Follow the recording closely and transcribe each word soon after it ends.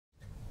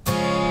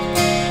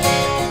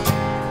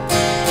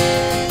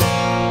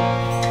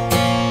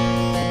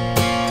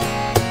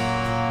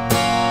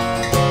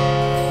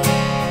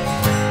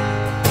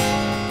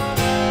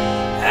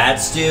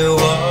I'd still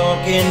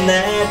walk in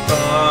that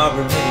bar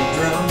a little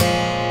drunk.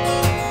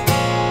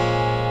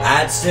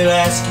 I'd still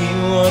ask you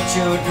what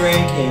you're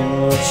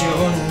drinking, what's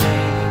your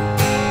name.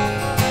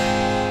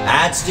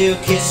 I'd still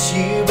kiss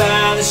you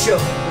by the shore,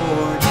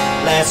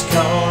 last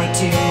call at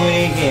 2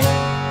 a.m.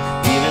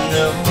 Even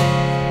though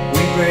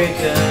we break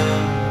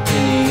up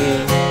in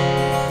the end.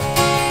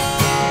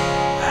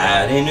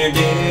 I'd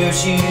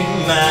introduce you to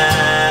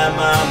my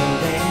mom and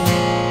dad.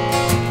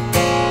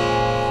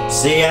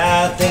 Say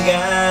I think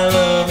I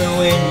love her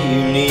when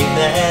you leave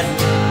that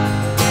room.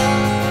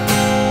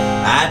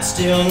 I'd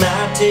still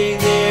not take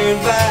their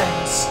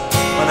advice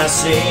when I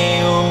say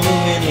you're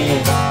moving in,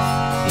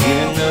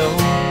 even though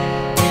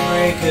we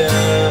break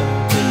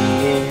up in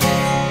the end.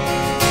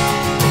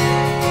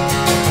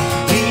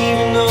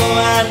 Even though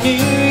I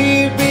knew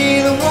you'd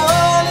be the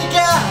one that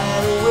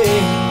got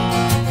away,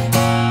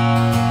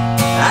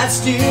 I'd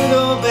still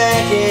go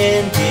back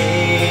and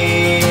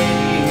get you.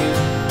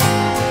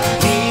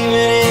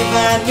 Even if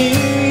I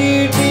knew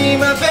you'd be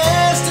my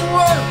best and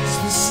worst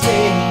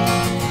mistake,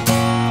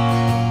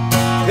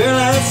 girl,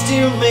 I'd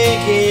still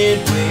make it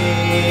with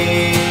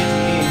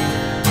you.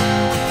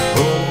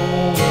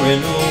 Over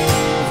and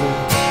over,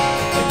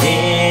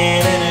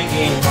 again and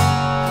again.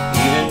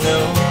 Even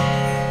though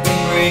we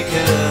break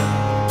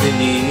up in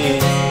the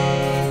end,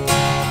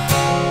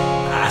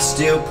 I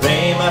still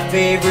play my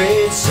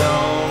favorite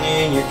song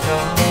in your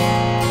car.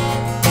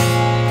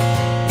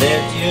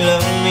 That you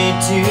loved me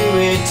to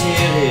it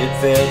till it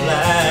felt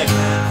like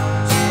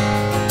ours.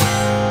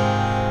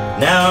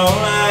 Now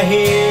all I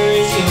hear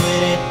is you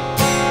in it,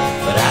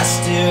 but I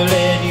still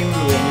let you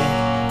in it,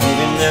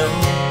 even though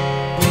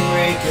we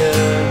break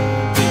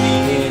up in the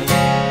end.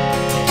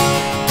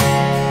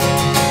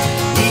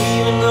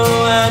 Even though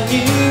I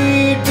knew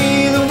you'd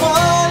be the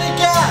one that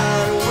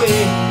got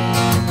away,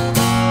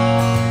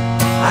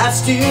 I'd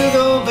still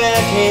go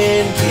back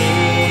and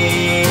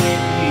get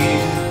you.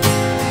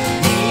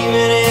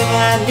 Even if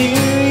I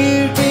knew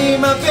you'd be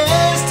my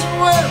best and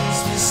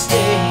worst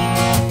mistake,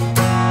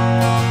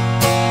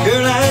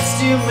 girl, I'd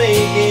still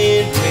make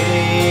it with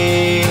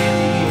you.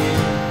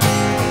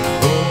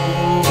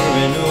 Over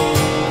and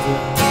over,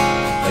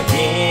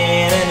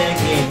 again and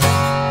again.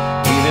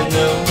 Even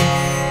though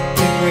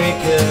we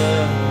break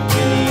up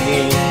in the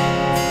end.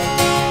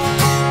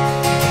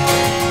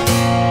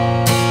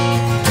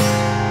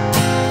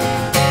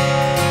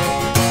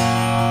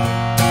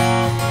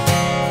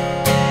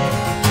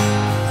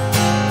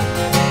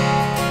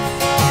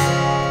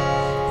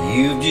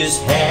 You've just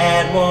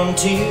had one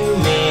too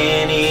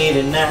many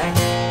tonight.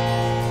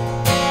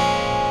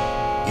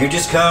 You're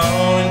just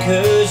calling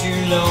 'cause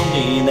you're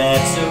lonely,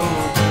 that's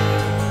okay.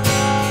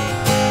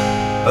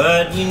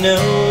 But you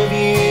know if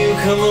you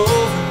come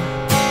over,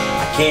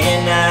 I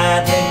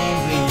cannot let you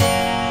in,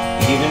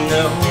 even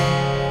though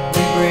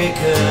we break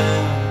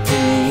up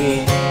in the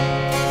end.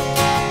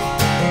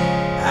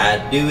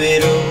 I'd do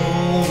it over